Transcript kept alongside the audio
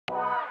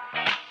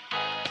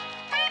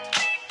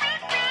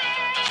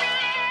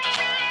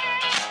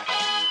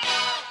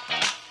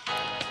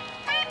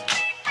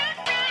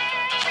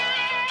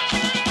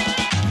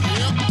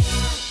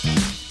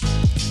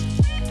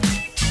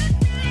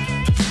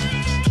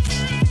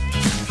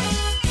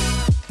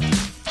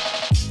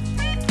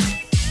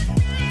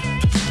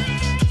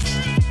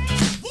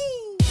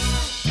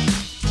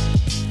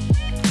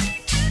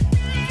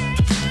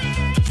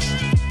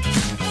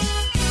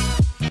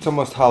It's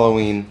almost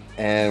Halloween,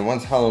 and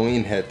once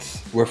Halloween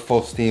hits, we're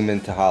full steam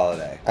into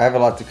holiday. I have a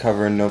lot to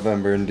cover in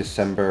November and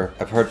December.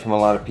 I've heard from a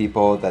lot of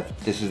people that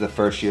this is the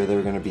first year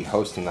they're going to be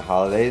hosting the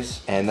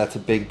holidays, and that's a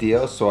big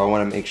deal, so I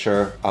want to make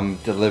sure I'm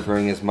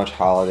delivering as much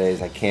holiday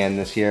as I can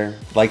this year.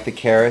 Like the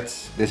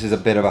carrots, this is a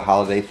bit of a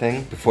holiday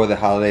thing before the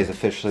holidays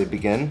officially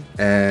begin,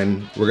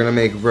 and we're going to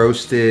make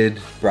roasted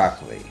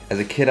broccoli. As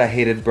a kid, I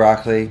hated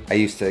broccoli. I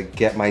used to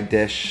get my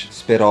dish,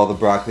 spit all the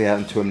broccoli out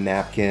into a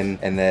napkin,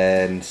 and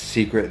then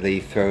secretly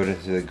throw it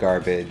into the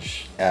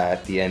garbage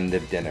at the end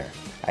of dinner.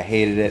 I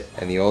hated it,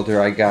 and the older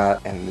I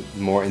got and the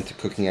more into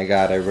cooking I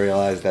got, I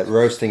realized that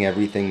roasting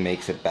everything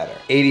makes it better.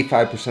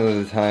 85%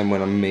 of the time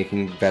when I'm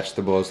making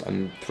vegetables,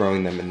 I'm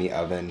throwing them in the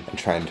oven and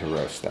trying to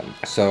roast them.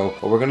 So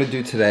what we're gonna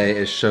do today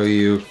is show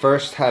you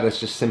first how to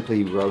just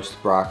simply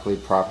roast broccoli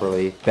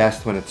properly.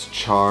 Best when it's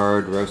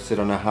charred, roasted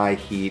on a high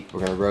heat.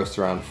 We're gonna roast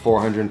around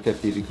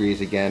 450 degrees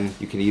again.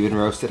 You can even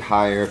roast it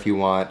higher if you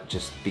want,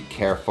 just be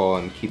careful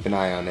and keep an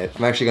eye on it.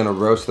 I'm actually gonna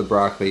roast the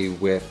broccoli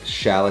with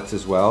shallots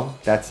as well.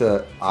 That's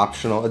an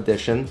optional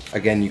addition.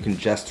 Again, you can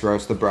just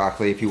roast the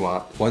broccoli if you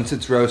want. Once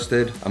it's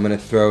roasted, I'm gonna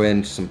throw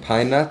in some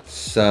pine nuts,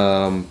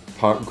 some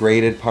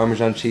grated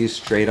Parmesan cheese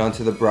straight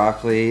onto the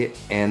broccoli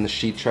and the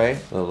sheet tray,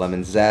 a little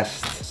lemon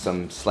zest,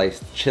 some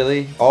sliced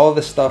chili. All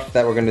the stuff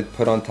that we're gonna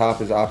put on top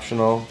is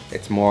optional.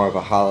 It's more of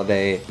a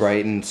holiday,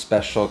 bright and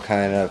special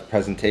kind of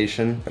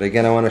presentation. But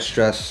again, I wanna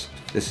stress,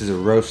 this is a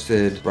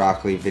roasted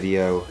broccoli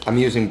video. I'm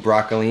using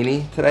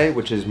broccolini today,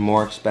 which is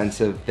more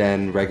expensive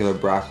than regular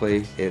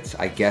broccoli. It's,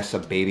 I guess, a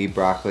baby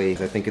broccoli.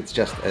 I think it's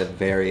just a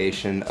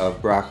variation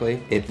of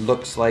broccoli. It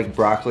looks like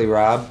broccoli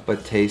rabe,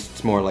 but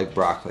tastes more like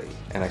broccoli.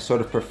 And I sort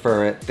of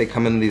prefer it. They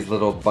come in these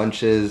little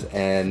bunches,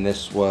 and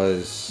this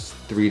was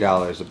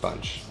 $3 a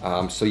bunch.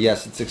 So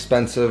yes, it's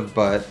expensive,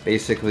 but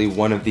basically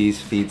one of these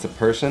feeds a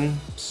person.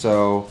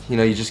 So, you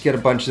know, you just get a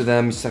bunch of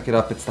them, you suck it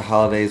up. It's the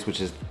holidays,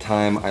 which is the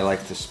time I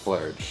like to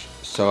splurge.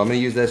 So I'm gonna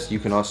use this. You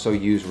can also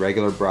use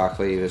regular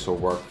broccoli. This will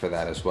work for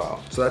that as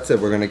well. So that's it.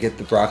 We're gonna get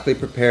the broccoli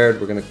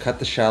prepared. We're gonna cut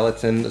the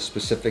shallots in a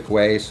specific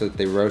way so that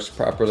they roast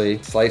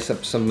properly. Slice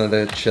up some of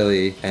the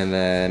chili, and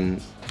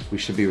then we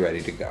should be ready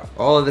to go.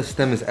 All of this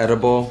stem is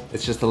edible.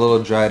 It's just a little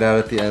dried out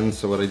at the end.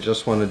 So what I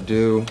just wanna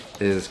do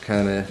is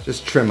kinda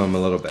just trim them a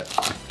little bit.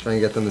 Try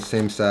and get them the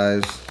same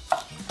size.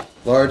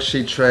 Large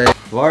sheet tray.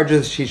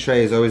 Larger sheet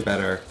tray is always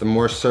better. The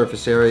more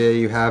surface area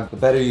you have, the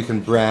better you can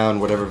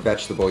brown whatever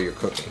vegetable you're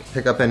cooking.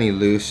 Pick up any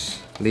loose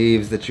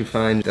leaves that you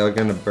find. They're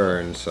gonna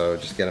burn, so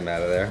just get them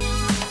out of there.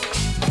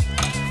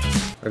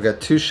 I've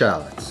got 2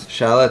 shallots.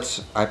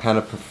 Shallots I kind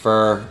of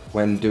prefer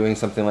when doing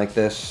something like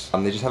this.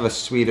 They just have a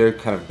sweeter,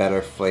 kind of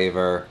better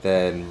flavor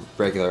than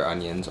regular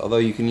onions. Although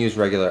you can use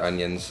regular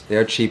onions.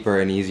 They're cheaper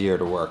and easier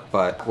to work.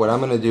 But what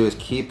I'm gonna do is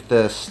keep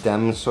the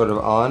stem sort of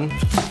on.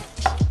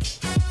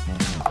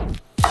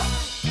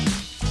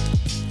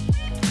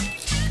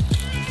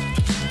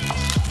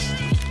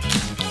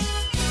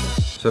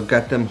 So I've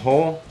got them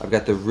whole, I've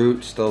got the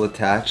root still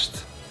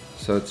attached,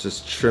 so it's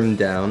just trimmed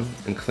down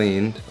and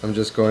cleaned. I'm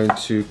just going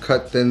to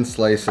cut thin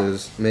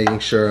slices, making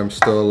sure I'm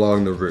still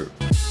along the root.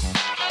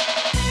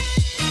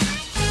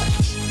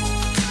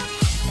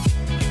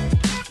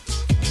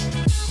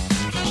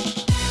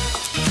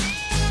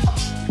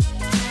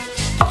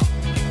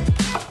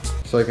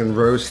 So I can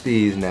roast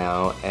these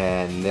now,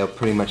 and they'll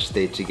pretty much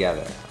stay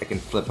together. I can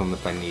flip them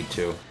if I need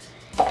to.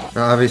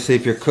 Now obviously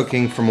if you're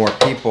cooking for more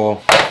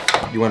people,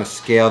 you want to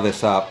scale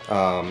this up.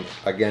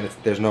 Again,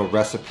 there's no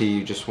recipe,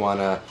 you'll just want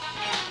to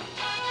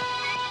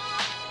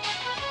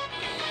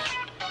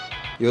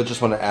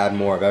add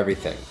more of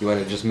everything. You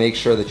want to just make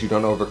sure that you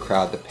don't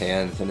overcrowd the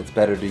pans, and it's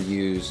better to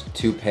use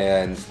 2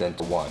 pans than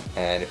 1.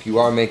 And if you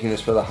are making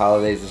this for the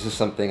holidays, this is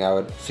something I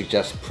would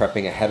suggest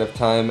prepping ahead of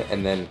time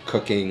and then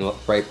cooking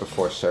right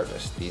before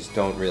service. These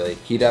don't really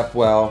heat up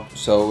well,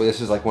 so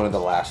this is like one of the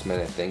last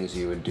minute things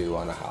you would do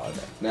on a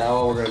holiday. Now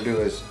all we're going to do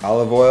is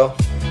olive oil,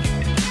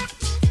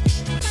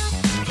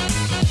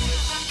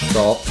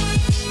 salt,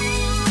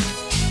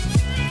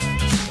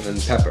 and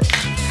then pepper.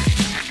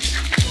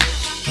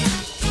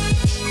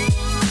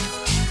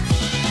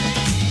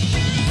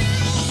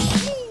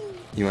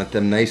 You want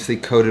them nicely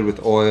coated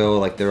with oil,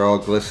 like they're all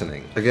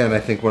glistening. Again, I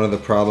think one of the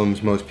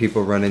problems most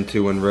people run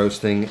into when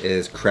roasting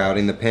is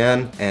crowding the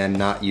pan and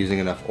not using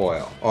enough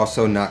oil.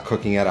 Also, not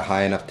cooking at a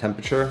high enough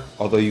temperature,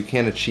 although you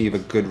can achieve a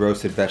good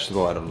roasted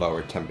vegetable at a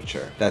lower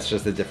temperature. That's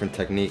just a different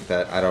technique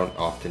that I don't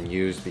often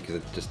use because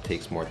it just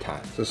takes more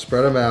time. So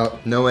spread them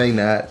out, knowing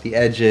that the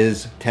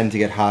edges tend to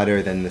get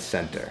hotter than the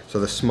center. So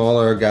the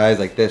smaller guys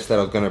like this that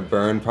are gonna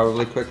burn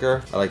probably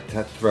quicker, I like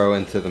to throw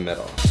into the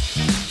middle.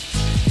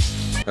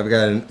 I've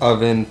got an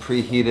oven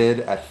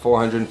preheated at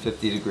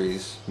 450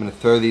 degrees. I'm gonna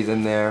throw these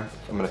in there.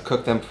 I'm gonna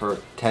cook them for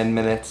 10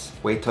 minutes.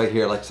 Wait till I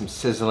hear like some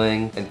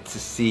sizzling and to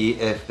see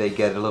if they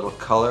get a little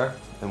color.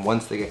 And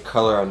once they get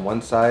color on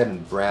one side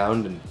and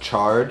browned and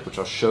charred, which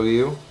I'll show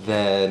you,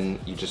 then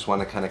you just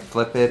want to kind of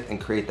flip it and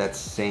create that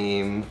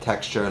same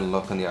texture and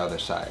look on the other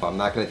side. I'm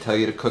not going to tell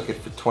you to cook it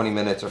for 20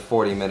 minutes or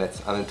 40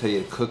 minutes. I'm going to tell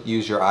you to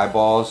use your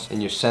eyeballs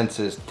and your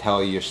senses to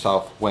tell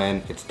yourself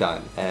when it's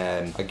done.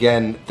 And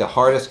again, the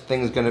hardest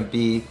thing is going to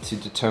be to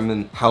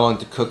determine how long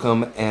to cook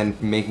them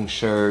and making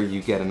sure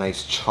you get a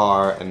nice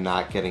char and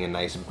not getting a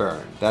nice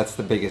burn. That's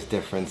the biggest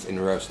difference in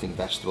roasting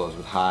vegetables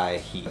with high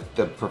heat.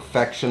 The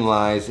perfection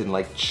lies in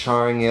like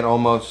charring it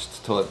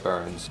almost till it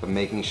burns, but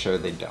making sure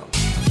they don't.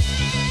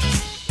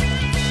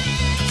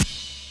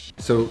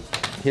 So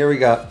here we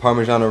got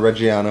Parmigiano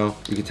Reggiano.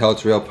 You can tell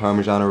it's real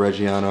Parmigiano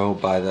Reggiano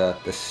by the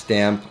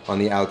stamp on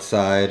the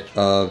outside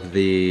of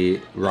the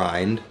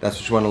rind. That's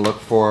what you want to look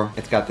for.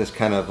 It's got this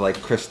kind of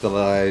like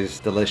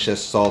crystallized,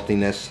 delicious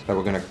saltiness that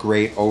we're gonna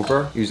grate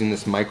over using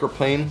this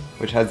microplane,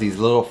 which has these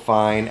little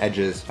fine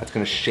edges that's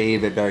gonna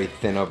shave it very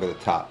thin over the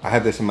top. I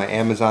have this in my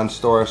Amazon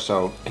store,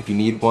 so if you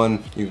need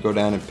one, you can go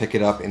down and pick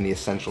it up in the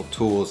essential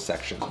tools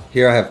section.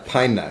 Here I have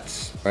pine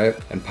nuts, right?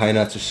 And pine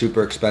nuts are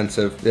super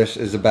expensive. This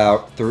is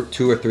about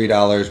 $2 or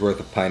 $3 worth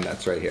of pine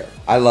nuts right here.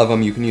 I love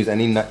them. You can use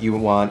any nut you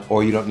want,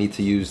 or you don't need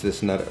to use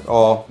this nut at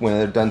all. When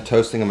they're done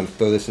toasting, I'm gonna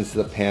throw this into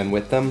the pan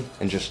with them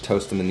and just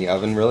toast them in the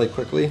oven really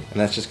quickly.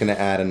 And that's just gonna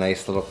add a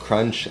nice little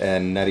crunch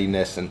and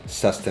nuttiness and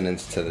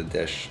sustenance to the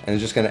dish. And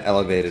it's just gonna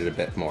elevate it a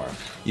bit more.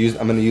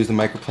 I'm gonna use the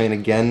microplane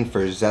again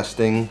for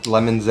zesting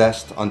lemon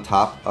zest on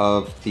top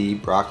of the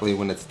broccoli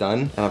when it's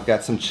done. And I've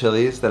got some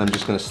chilies that I'm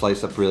just gonna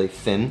slice up really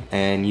thin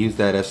and use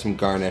that as some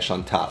garnish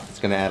on top. It's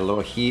gonna add a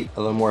little heat,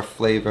 a little more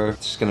flavor.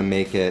 It's just gonna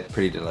make it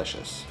pretty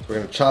delicious. So we're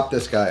gonna chop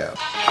this guy up.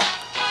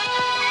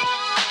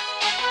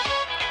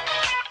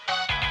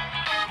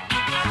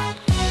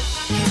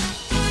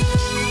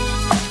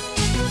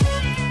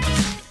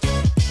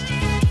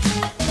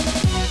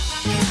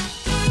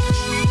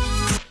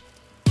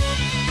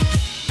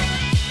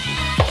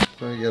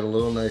 Get a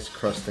little nice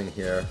crusting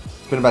here.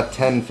 It's been about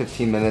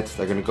 10-15 minutes.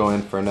 They're gonna go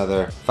in for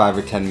another 5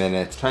 or 10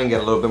 minutes. Try and get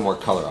a little bit more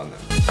color on them.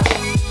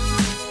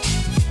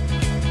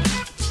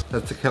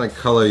 That's the kind of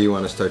color you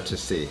want to start to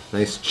see.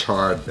 Nice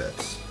charred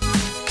bits.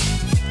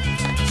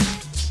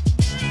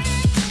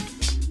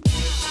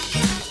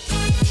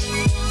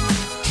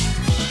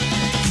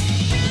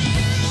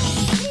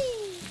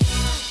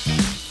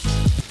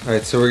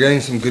 Alright, so we're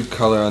getting some good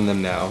color on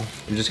them now.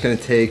 I'm just gonna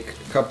take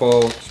a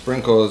couple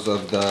sprinkles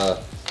of the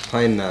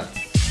pine nuts.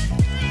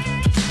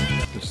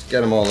 Just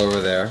get them all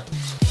over there.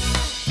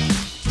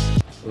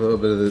 A little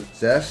bit of the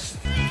zest.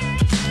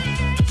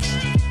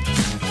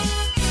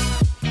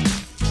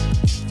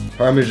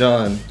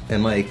 Parmesan,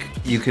 and like,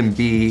 you can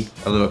be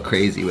a little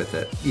crazy with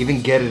it.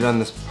 Even get it on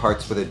the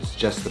parts where it's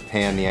just the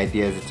pan. The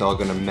idea is it's all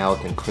gonna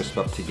melt and crisp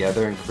up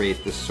together and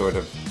create this sort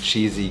of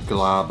cheesy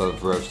glob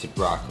of roasted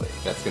broccoli.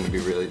 That's gonna be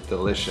really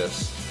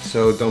delicious.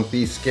 So don't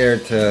be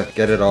scared to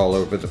get it all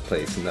over the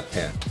place in the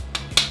pan.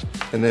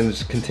 And then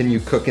just continue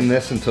cooking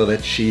this until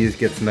that cheese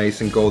gets nice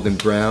and golden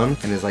brown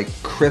and is like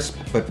crisp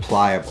but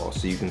pliable.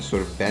 So you can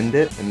sort of bend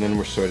it, and then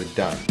we're sort of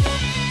done.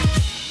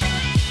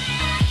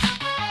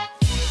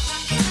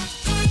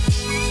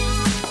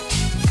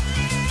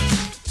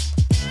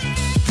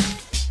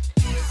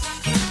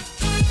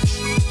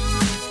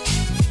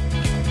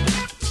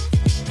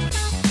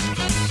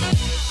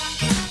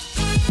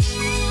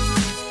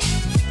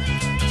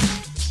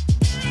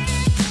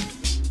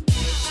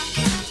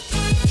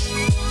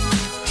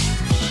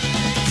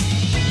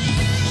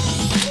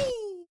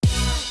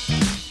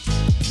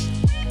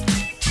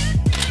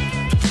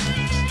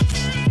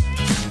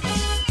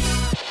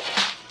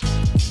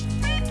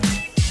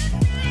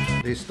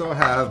 They still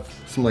have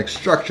some like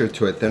structure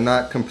to it. They're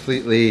not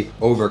completely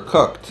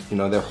overcooked. You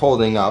know, they're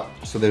holding up,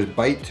 so there's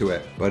bite to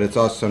it, but it's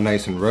also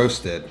nice and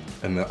roasted.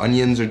 And the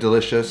onions are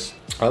delicious.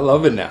 I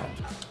love it now.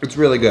 It's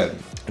really good.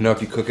 I know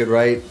if you cook it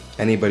right,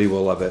 anybody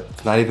will love it.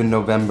 It's not even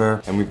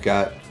November, and we've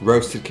got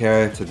roasted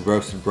carrots and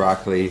roasted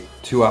broccoli,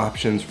 2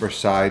 options for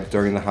sides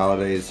during the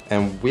holidays,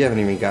 and we haven't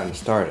even gotten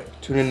started.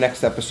 Tune in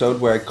next episode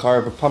where I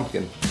carve a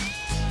pumpkin.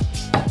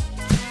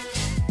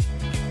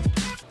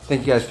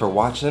 Thank you guys for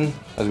watching.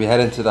 As we head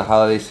into the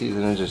holiday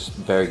season, I'm just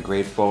very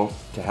grateful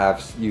to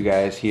have you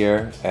guys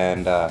here,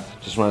 and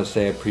just want to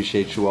say I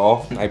appreciate you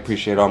all. I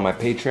appreciate all my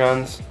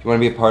Patreons. If you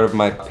want to be a part of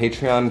my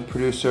Patreon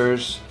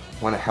producers,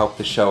 want to help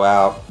the show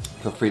out,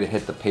 feel free to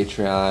hit the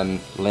Patreon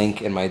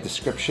link in my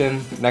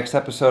description. Next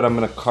episode, I'm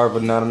going to carve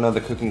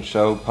another cooking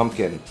show,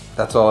 pumpkin.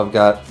 That's all I've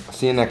got.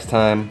 See you next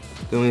time.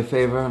 Do me a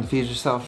favor and feed yourself.